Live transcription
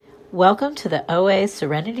Welcome to the OA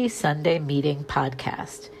Serenity Sunday Meeting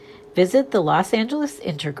podcast. Visit the Los Angeles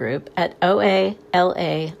Intergroup at oalaig.org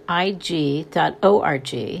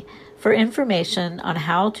for information on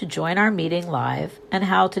how to join our meeting live and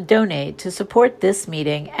how to donate to support this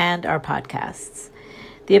meeting and our podcasts.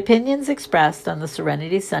 The opinions expressed on the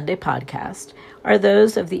Serenity Sunday podcast are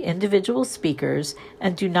those of the individual speakers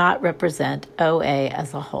and do not represent OA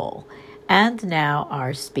as a whole. And now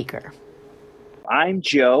our speaker. I'm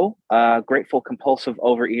Joe, grateful compulsive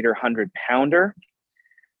overeater 100-pounder.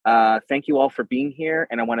 Thank you all for being here,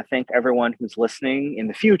 and I want to thank everyone who's listening in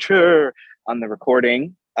the future on the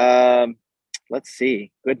recording. Let's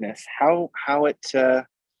see, goodness, how it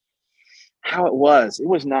was. It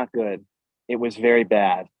was not good. It was very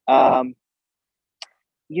bad.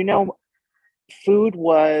 Food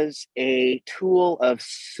was a tool of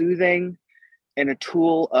soothing and a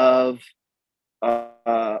tool of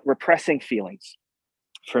repressing feelings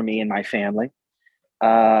for me and my family.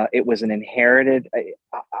 It was an inherited,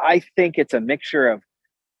 I think it's a mixture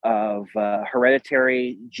of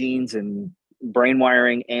hereditary genes and brain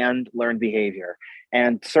wiring and learned behavior.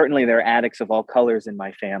 And certainly there are addicts of all colors in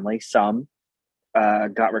my family. Some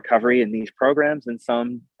got recovery in these programs and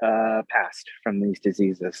some passed from these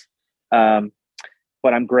diseases. But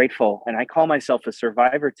I'm grateful. And I call myself a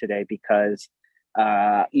survivor today because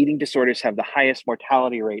eating disorders have the highest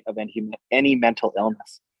mortality rate of any mental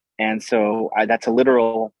illness. And so that's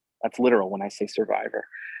literal when I say survivor.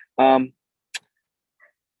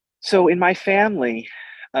 So in my family,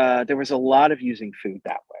 there was a lot of using food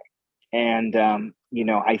that way. And,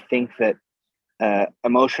 I think that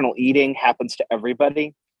emotional eating happens to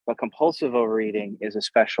everybody, but compulsive overeating is a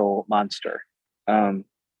special monster.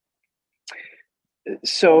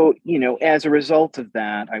 So, as a result of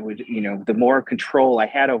that, I would, the more control I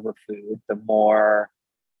had over food, the more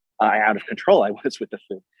out of control I was with the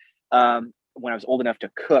food. When I was old enough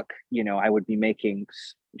to cook, I would be making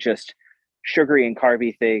just sugary and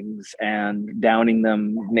carby things and downing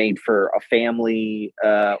them made for a family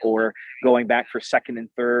or going back for second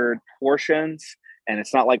and third portions. And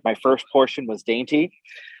it's not like my first portion was dainty.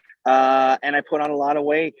 And I put on a lot of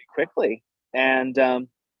weight quickly. And,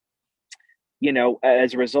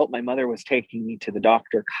 as a result, my mother was taking me to the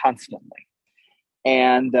doctor constantly.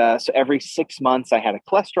 And so every 6 months I had a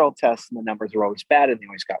cholesterol test and the numbers were always bad and they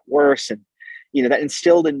always got worse. And, that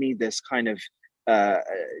instilled in me this kind of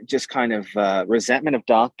resentment of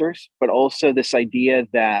doctors, but also this idea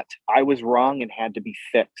that I was wrong and had to be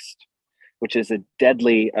fixed, which is a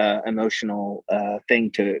deadly emotional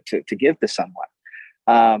thing to give to someone.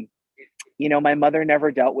 My mother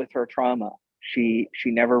never dealt with her trauma. She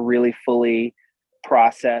never really fully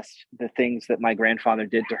processed the things that my grandfather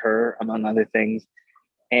did to her, among other things.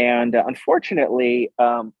 And unfortunately,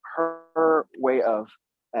 her way of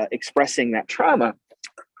expressing that trauma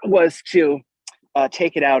was to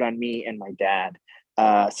take it out on me and my dad.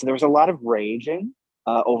 So there was a lot of raging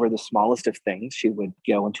over the smallest of things. She would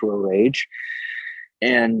go into a rage.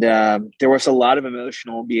 And there was a lot of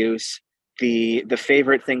emotional abuse. The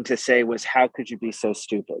favorite thing to say was, "How could you be so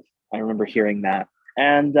stupid?" I remember hearing that.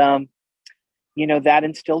 And, that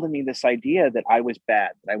instilled in me this idea that I was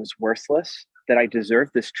bad, that I was worthless, that I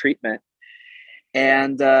deserved this treatment.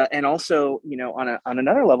 And also, on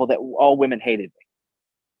another level, that all women hated me.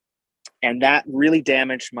 And that really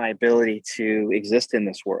damaged my ability to exist in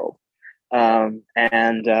this world. And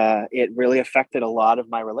it really affected a lot of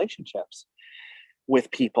my relationships with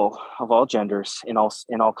people of all genders in all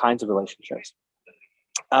kinds of relationships.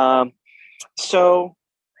 So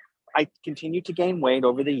I continued to gain weight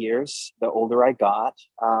over the years. The older I got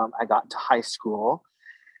into high school,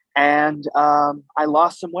 and I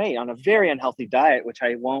lost some weight on a very unhealthy diet, which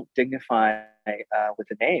I won't dignify with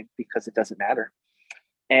a name because it doesn't matter.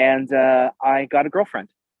 And I got a girlfriend.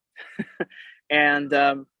 And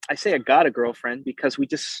I say I got a girlfriend because we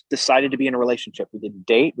just decided to be in a relationship. We didn't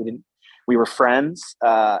date. We were friends.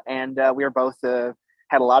 And we were both had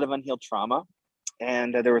a lot of unhealed trauma.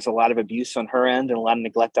 And there was a lot of abuse on her end and a lot of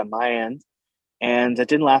neglect on my end. And it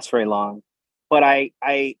didn't last very long. But I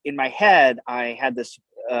in my head, I had this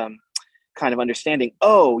kind of understanding,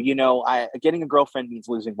 getting a girlfriend means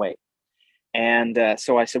losing weight. And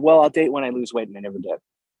so I said, well, I'll date when I lose weight. And I never did.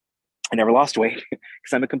 I never lost weight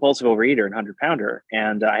because I'm a compulsive overeater and 100-pounder.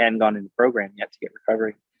 And I hadn't gone into the program yet to get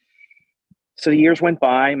recovery. So the years went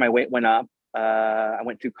by, my weight went up. I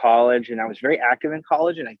went through college and I was very active in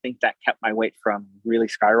college. And I think that kept my weight from really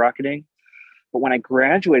skyrocketing. But when I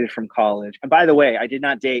graduated from college, and by the way, I did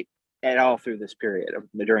not date at all through this period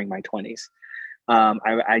during my 20s.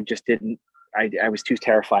 I just didn't, I was too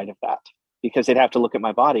terrified of that because they'd have to look at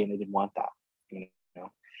my body and I didn't want that.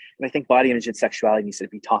 And I think body image and sexuality needs to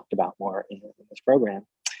be talked about more in this program.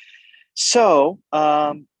 So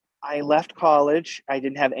I left college. I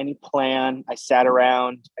didn't have any plan. I sat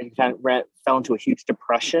around. I kind of fell into a huge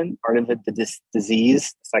depression. Part of it, the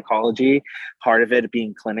disease, psychology. Part of it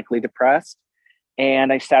being clinically depressed.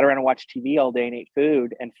 And I sat around and watched TV all day and ate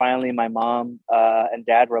food. And finally, my mom and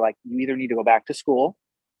dad were like, "You either need to go back to school,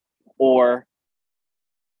 or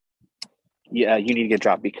you need to get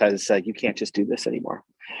dropped because you can't just do this anymore."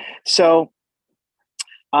 So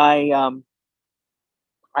I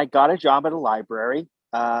got a job at a library.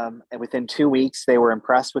 And within 2 weeks, they were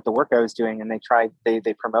impressed with the work I was doing, and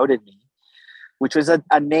they promoted me, which was a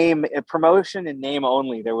promotion in name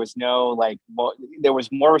only. There was no there was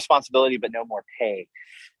more responsibility, but no more pay.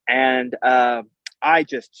 And I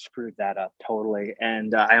just screwed that up totally.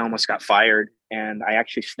 And I almost got fired. And I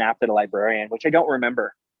actually snapped at a librarian, which I don't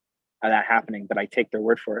remember that happening, but I take their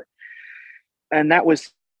word for it. And that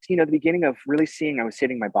was, the beginning of really seeing I was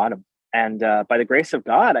hitting my bottom. And by the grace of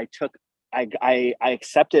God, I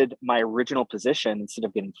accepted my original position instead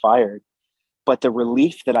of getting fired. But the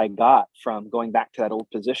relief that I got from going back to that old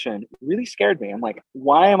position really scared me. I'm like,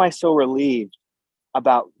 why am I so relieved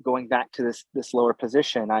about going back to this lower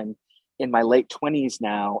position? I'm in my late 20s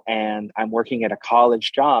now, and I'm working at a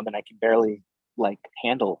college job, and I can barely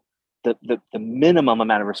handle the minimum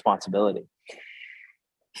amount of responsibility.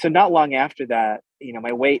 So not long after that,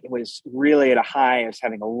 my weight was really at a high. I was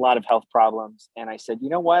having a lot of health problems. And I said, you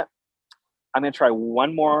know what? I'm going to try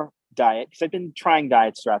one more diet, because I've been trying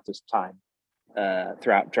diets throughout this time,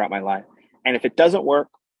 throughout my life. And if it doesn't work,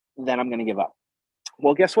 then I'm going to give up.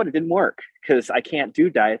 Well, guess what? It didn't work, because I can't do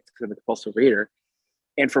diets because I'm a compulsive reader.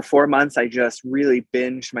 And for 4 months, I just really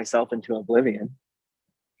binged myself into oblivion.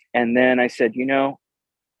 And then I said,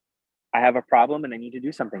 I have a problem and I need to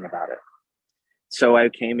do something about it. So I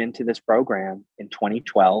came into this program in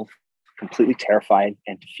 2012, completely terrified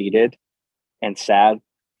and defeated and sad.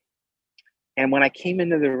 And when I came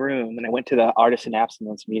into the room, and I went to the Artists in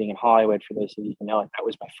Abstinence meeting in Hollywood, for those of you who know it, that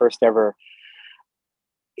was my first ever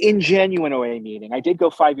genuine OA meeting. I did go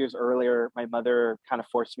 5 years earlier. My mother kind of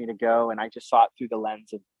forced me to go, and I just saw it through the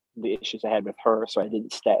lens of the issues I had with her, so I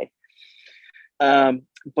didn't stay.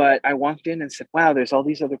 But I walked in and said, wow, there's all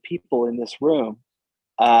these other people in this room.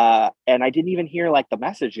 And I didn't even hear the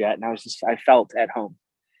message yet. And I felt at home.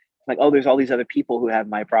 Oh, there's all these other people who have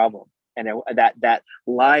my problem. And that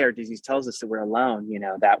lie or disease tells us that we're alone.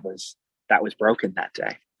 That was broken that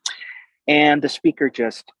day. And the speaker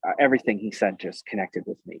everything he said just connected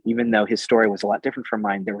with me. Even though his story was a lot different from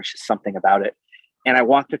mine, there was just something about it. And I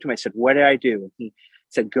walked up to him, I said, what did I do? And he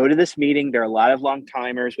said, go to this meeting. There are a lot of long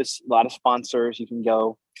timers with a lot of sponsors. You can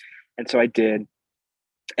go. And so I did.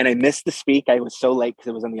 And I missed the speak. I was so late because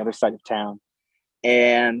it was on the other side of town.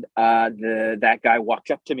 And that guy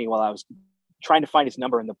walked up to me while I was trying to find his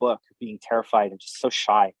number in the book, being terrified and just so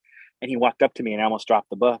shy. And he walked up to me and I almost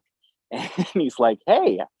dropped the book. And he's like,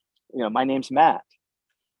 hey, my name's Matt.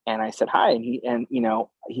 And I said, hi. And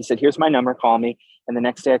he said, here's my number, call me. And the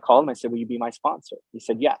next day I called him. I said, will you be my sponsor? He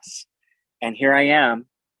said, yes. And here I am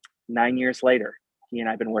 9 years later. He and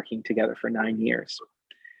I have been working together for 9 years.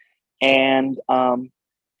 And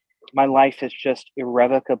my life has just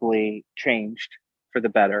irrevocably changed for the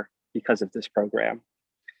better because of this program.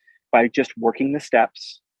 By just working the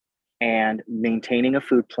steps and maintaining a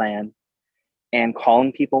food plan and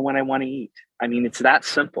calling people when I want to eat. I mean, it's that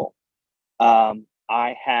simple. In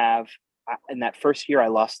that first year, I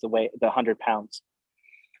lost the 100 pounds,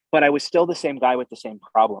 but I was still the same guy with the same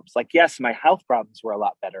problems. Yes, my health problems were a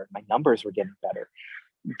lot better. My numbers were getting better,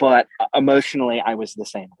 but emotionally, I was the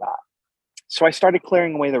same guy. So I started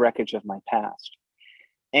clearing away the wreckage of my past.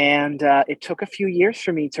 And it took a few years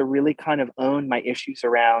for me to really kind of own my issues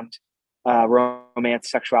around romance,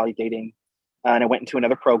 sexuality, dating. And I went into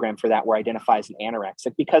another program for that where I identify as an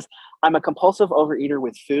anorexic, because I'm a compulsive overeater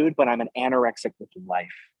with food, but I'm an anorexic with life.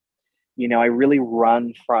 I really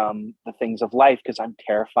run from the things of life because I'm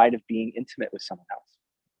terrified of being intimate with someone else.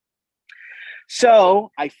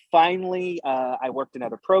 So I finally, I worked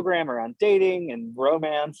another program around dating and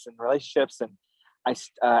romance and relationships. And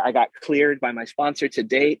I got cleared by my sponsor to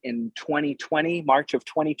date in 2020, March of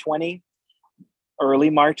 2020,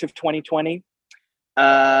 early March of 2020. And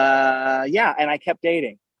I kept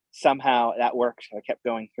dating. Somehow that worked. I kept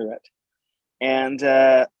going through it. And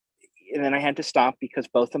then I had to stop because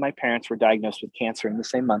both of my parents were diagnosed with cancer in the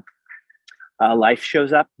same month. Life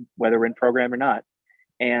shows up, whether we're in program or not.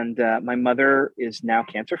 And my mother is now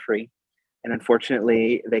cancer-free. And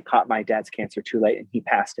unfortunately, they caught my dad's cancer too late, and he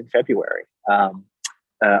passed in February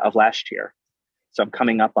of last year. So I'm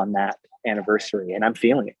coming up on that anniversary, and I'm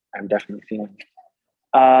feeling it. I'm definitely feeling it.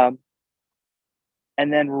 Um,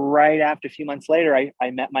 and then right after, a few months later,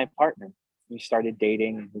 I met my partner. We started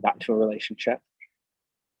dating and we got into a relationship.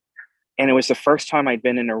 And it was the first time I'd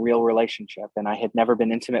been in a real relationship, and I had never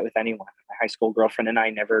been intimate with anyone. My high school girlfriend and I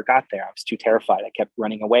never got there. I was too terrified. I kept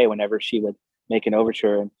running away whenever she would make an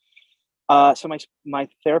overture. And so my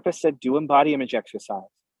therapist said, do body image exercise.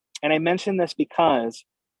 And I mentioned this because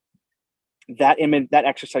that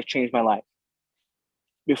exercise changed my life.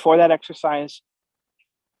 Before that exercise,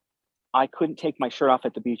 I couldn't take my shirt off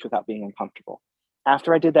at the beach without being uncomfortable.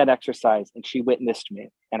 After I did that exercise and she witnessed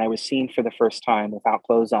me and I was seen for the first time without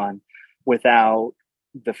clothes on, without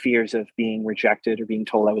the fears of being rejected or being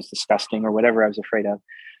told I was disgusting or whatever I was afraid of,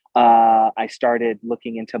 I started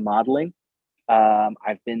looking into modeling.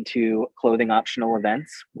 I've been to clothing optional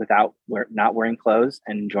events without not wearing clothes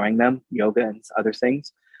and enjoying them, yoga and other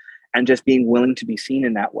things, and just being willing to be seen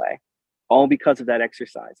in that way. All because of that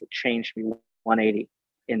exercise. It changed me 180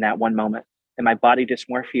 in that one moment. And my body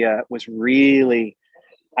dysmorphia was really,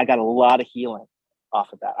 I got a lot of healing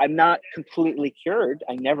off of that. I'm not completely cured.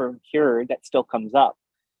 I never cured. That still comes up.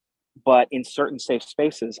 But in certain safe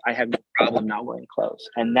spaces, I have no problem not wearing clothes.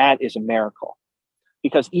 And that is a miracle.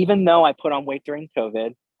 Because even though I put on weight during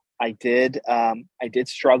COVID, I did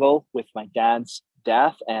struggle with my dad's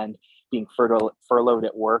death and being furloughed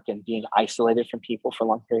at work and being isolated from people for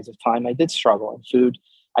long periods of time. I did struggle in food.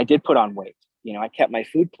 I did put on weight. You know, I kept my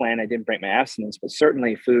food plan. I didn't break my abstinence, but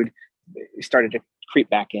certainly food started to creep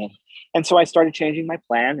back in. And so I started changing my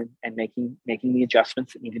plan and making the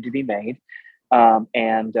adjustments that needed to be made.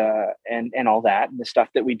 And all that, and the stuff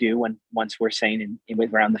that we do once we're sane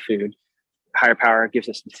and around the food. Higher power gives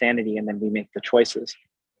us insanity, and then we make the choices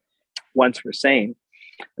once we're sane.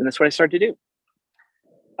 And that's what I started to do.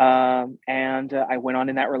 I went on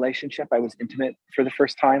in that relationship. I was intimate for the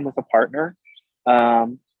first time with a partner.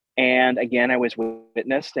 And again, I was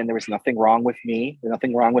witnessed, and there was nothing wrong with me,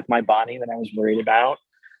 nothing wrong with my body that I was worried about.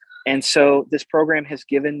 And so this program has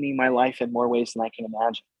given me my life in more ways than I can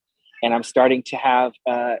imagine. And I'm starting to have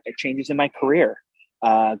changes in my career.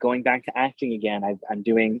 Going back to acting again,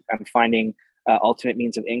 I'm finding alternate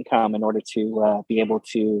means of income in order to be able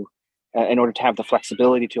to, in order to have the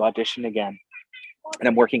flexibility to audition again. And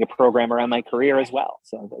I'm working a program around my career as well.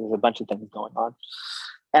 So there's a bunch of things going on.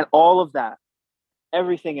 And all of that,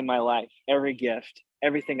 everything in my life, every gift,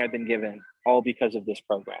 everything I've been given, all because of this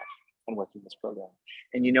program and working this program.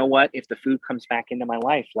 And you know what? If the food comes back into my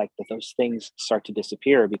life, like those things start to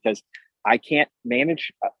disappear, because I can't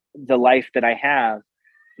manage the life that I have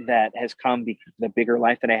that has come, the bigger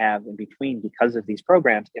life that I have in between because of these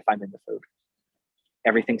programs. If I'm in the food,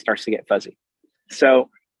 everything starts to get fuzzy. So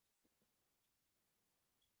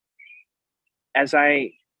as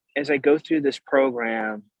I go through this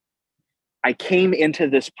program, I came into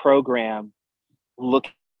this program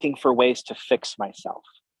looking for ways to fix myself.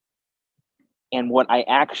 And what I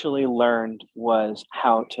actually learned was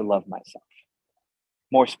how to love myself.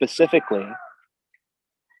 More specifically,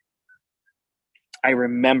 I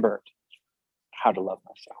remembered how to love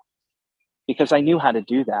myself, because I knew how to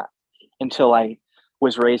do that until I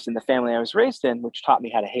was raised in the family I was raised in, which taught me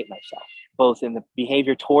how to hate myself, both in the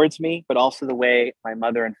behavior towards me, but also the way my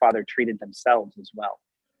mother and father treated themselves as well.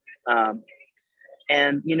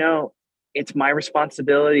 And, you know, it's my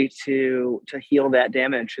responsibility to heal that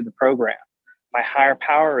damage through the program. My higher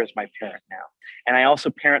power is my parent now. And I also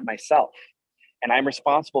parent myself. And I'm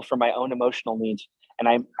responsible for my own emotional needs. And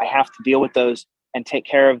I have to deal with those and take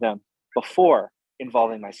care of them before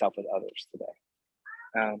involving myself with others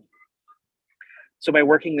today. So by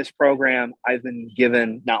working this program, I've been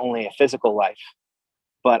given not only a physical life,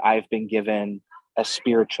 but I've been given a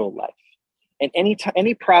spiritual life. And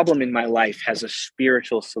any problem in my life has a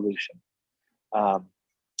spiritual solution.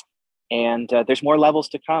 There's more levels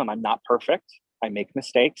to come. I'm not perfect. I make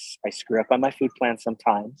mistakes. I screw up on my food plan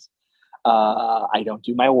sometimes. I don't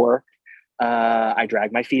do my work. I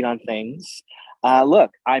drag my feet on things.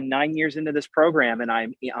 Look, I'm 9 years into this program and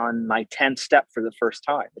I'm on my 10th step for the first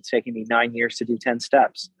time. It's taking me 9 years to do 10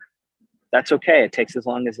 steps. That's okay. It takes as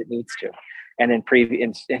long as it needs to. And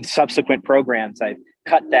in subsequent programs, I've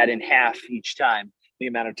cut that in half each time, the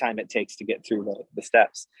amount of time it takes to get through the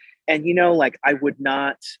steps. And, you know, like, I would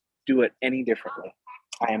not do it any differently.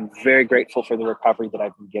 I am very grateful for the recovery that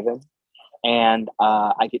I've been given. And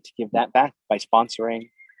I get to give that back by sponsoring,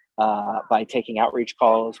 by taking outreach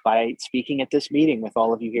calls, by speaking at this meeting with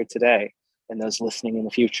all of you here today and those listening in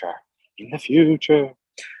the future.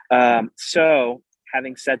 So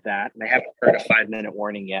having said that, and I haven't heard a 5-minute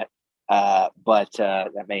warning yet, but I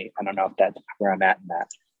don't know if that's where I'm at in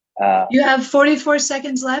that. You have 44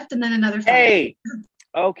 seconds left and then another 5. Hey,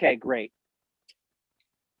 okay, great.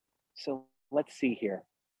 So let's see here.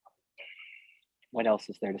 What else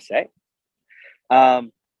is there to say? I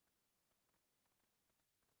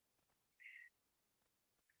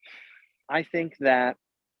think that,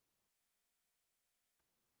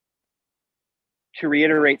 to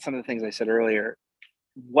reiterate some of the things I said earlier,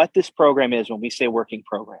 what this program is, when we say working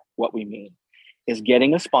program, what we mean is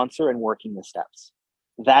getting a sponsor and working the steps.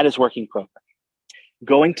 That is working program.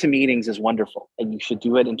 Going to meetings is wonderful, and you should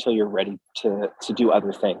do it until you're ready to do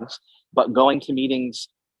other things. But going to meetings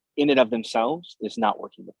in and of themselves is not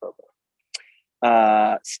working the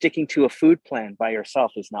program. Sticking to a food plan by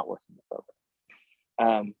yourself is not working the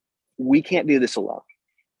program. We can't do this alone.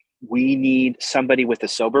 We need somebody with a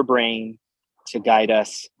sober brain to guide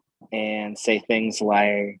us and say things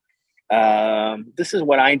like, this is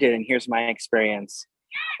what I did, and here's my experience.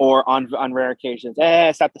 Or on rare occasions,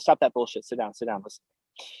 stop that bullshit. Sit down,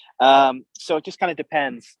 listen. So it just kind of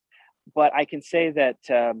depends. But I can say that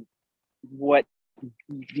what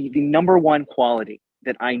the number one quality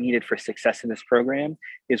that I needed for success in this program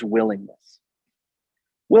is willingness.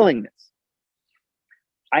 Willingness.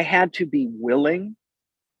 I had to be willing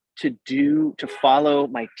to follow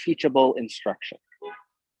my teachable instruction,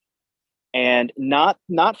 and not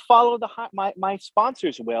follow my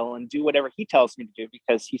sponsor's will and do whatever he tells me to do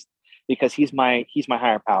because he's my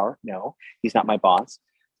higher power. No, he's not my boss.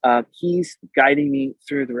 He's guiding me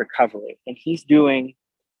through the recovery, and he's doing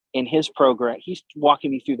in his program. He's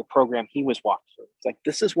walking me through the program he was walked through. It's like,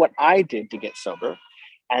 this is what I did to get sober.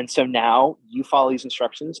 And so now you follow these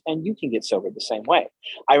instructions and you can get sober the same way.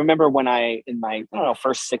 I remember when in my,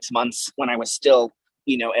 first 6 months, when I was still,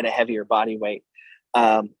 at a heavier body weight,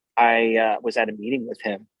 I was at a meeting with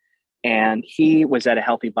him, and he was at a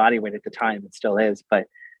healthy body weight at the time. It still is, but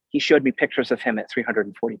he showed me pictures of him at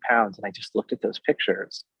 340 pounds. And I just looked at those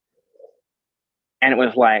pictures, and it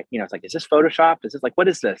was like, it's like, is this Photoshop? Is this like, what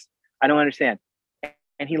is this? I don't understand.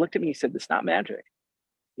 And he looked at me, he said, it's not magic.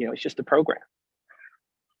 It's just a program.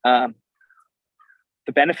 The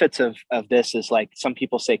benefits of this is, like, some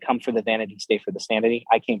people say, come for the vanity, stay for the sanity.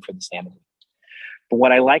 I came for the sanity. But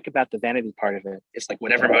what I like about the vanity part of it is, like,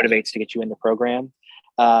 whatever motivates to get you in the program,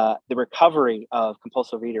 the recovery of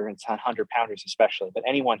compulsive eater and 100-pounders especially, but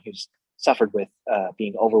anyone who's suffered with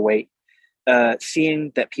being overweight,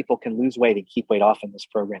 seeing that people can lose weight and keep weight off in this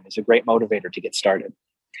program is a great motivator to get started.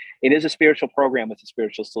 It is a spiritual program with a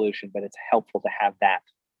spiritual solution, but it's helpful to have that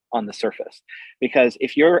on the surface. Because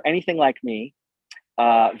if you're anything like me,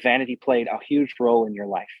 vanity played a huge role in your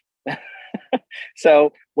life.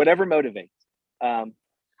 So whatever motivates.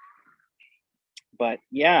 But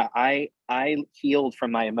yeah, I healed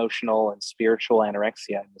from my emotional and spiritual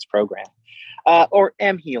anorexia in this program, or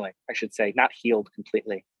am healing, I should say, not healed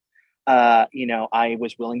completely. I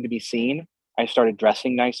was willing to be seen. I started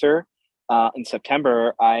dressing nicer. In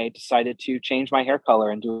September, I decided to change my hair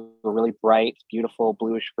color and do a really bright, beautiful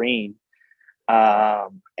bluish green.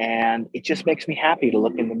 And it just makes me happy to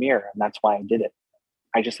look in the mirror. And that's why I did it.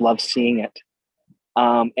 I just love seeing it.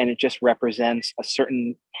 And it just represents a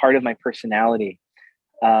certain part of my personality.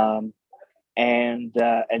 And then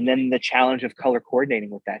the challenge of color coordinating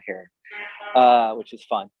with that hair, which is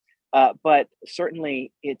fun. But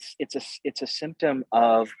certainly it's a symptom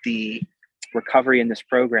of the recovery in this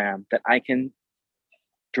program that I can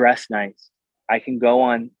dress nice. I can go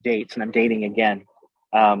on dates, and I'm dating again,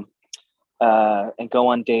 and go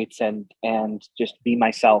on dates and just be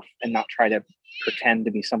myself and not try to pretend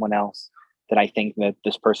to be someone else that I think that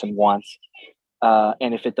this person wants.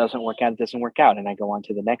 And if it doesn't work out, it doesn't work out, and I go on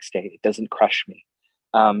to the next date. It doesn't crush me.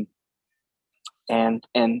 And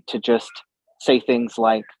to just say things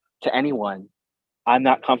like to anyone, I'm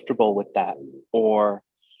not comfortable with that, or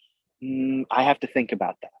I have to think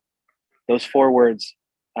about that. Those 4 words,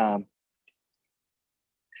 I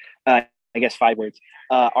guess 5 words,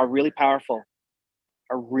 are really powerful,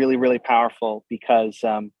 are really, really powerful, because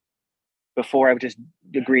before I would just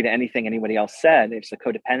agree to anything anybody else said. It's a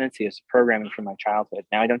codependency, it's programming from my childhood.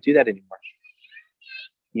 Now I don't do that anymore,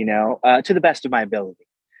 to the best of my ability,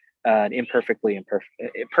 perfectly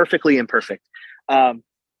imperfect.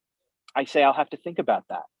 I say I'll have to think about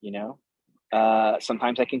that,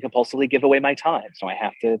 sometimes I can compulsively give away my time. So I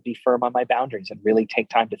have to be firm on my boundaries and really take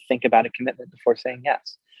time to think about a commitment before saying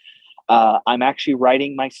yes. I'm actually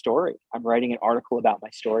writing my story. I'm writing an article about my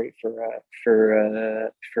story for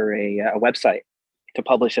a website to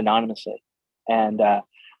publish anonymously. And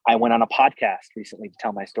I went on a podcast recently to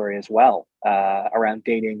tell my story as well, around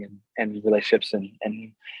dating and relationships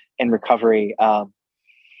and recovery.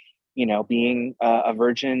 Being a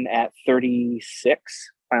virgin at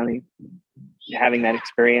 36, finally having that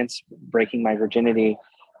experience, breaking my virginity,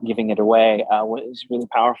 giving it away was really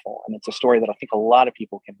powerful. And it's a story that I think a lot of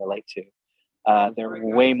people can relate to. There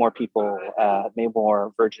are way more people, way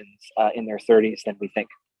more virgins in their 30s than we think,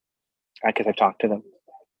 because I've talked to them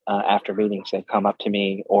after meetings. They've come up to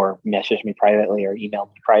me or messaged me privately or emailed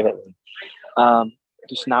me privately,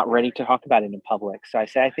 just not ready to talk about it in public. So I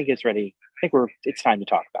say, I think it's ready. I think it's time to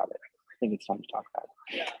talk about it. I think it's time to talk about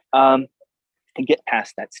it. And get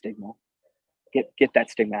past that stigma. Get that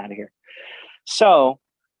stigma out of here. So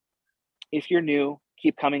if you're new,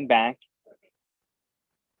 keep coming back.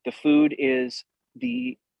 The food is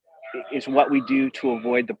what we do to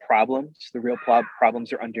avoid the problems. The real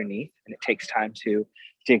problems are underneath, and it takes time to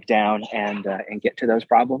dig down and get to those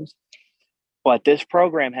problems. But this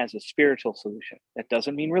program has a spiritual solution. That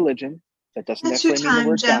doesn't mean religion. That doesn't necessarily mean the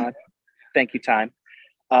word God. Thank you, time.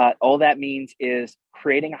 All that means is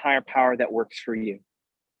creating a higher power that works for you.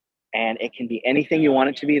 And it can be anything you want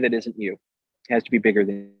it to be that isn't you. It has to be bigger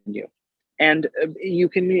than you. And you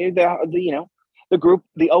can, the group,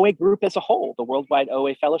 the OA group as a whole, the Worldwide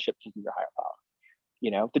OA Fellowship can be your higher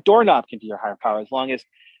power. The doorknob can be your higher power as long as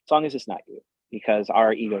it's not you, because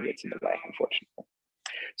our ego gets in the way, unfortunately.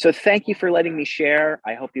 So thank you for letting me share.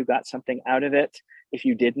 I hope you got something out of it. If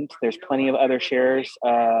you didn't, there's plenty of other shares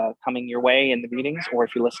coming your way in the meetings, or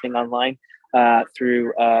if you're listening online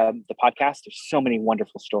through the podcast, there's so many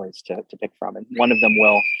wonderful stories to pick from, and one of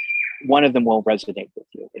them will resonate with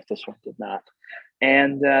you if this one did not.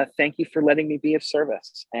 And thank you for letting me be of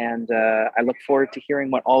service. And I look forward to hearing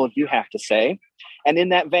what all of you have to say. And in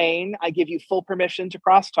that vein, I give you full permission to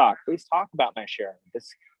crosstalk. Please talk about my sharing.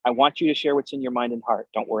 I want you to share what's in your mind and heart.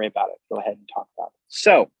 Don't worry about it. Go ahead and talk about it.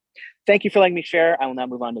 So thank you for letting me share. I will now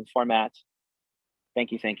move on to the format.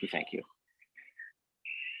 Thank you, thank you, thank you.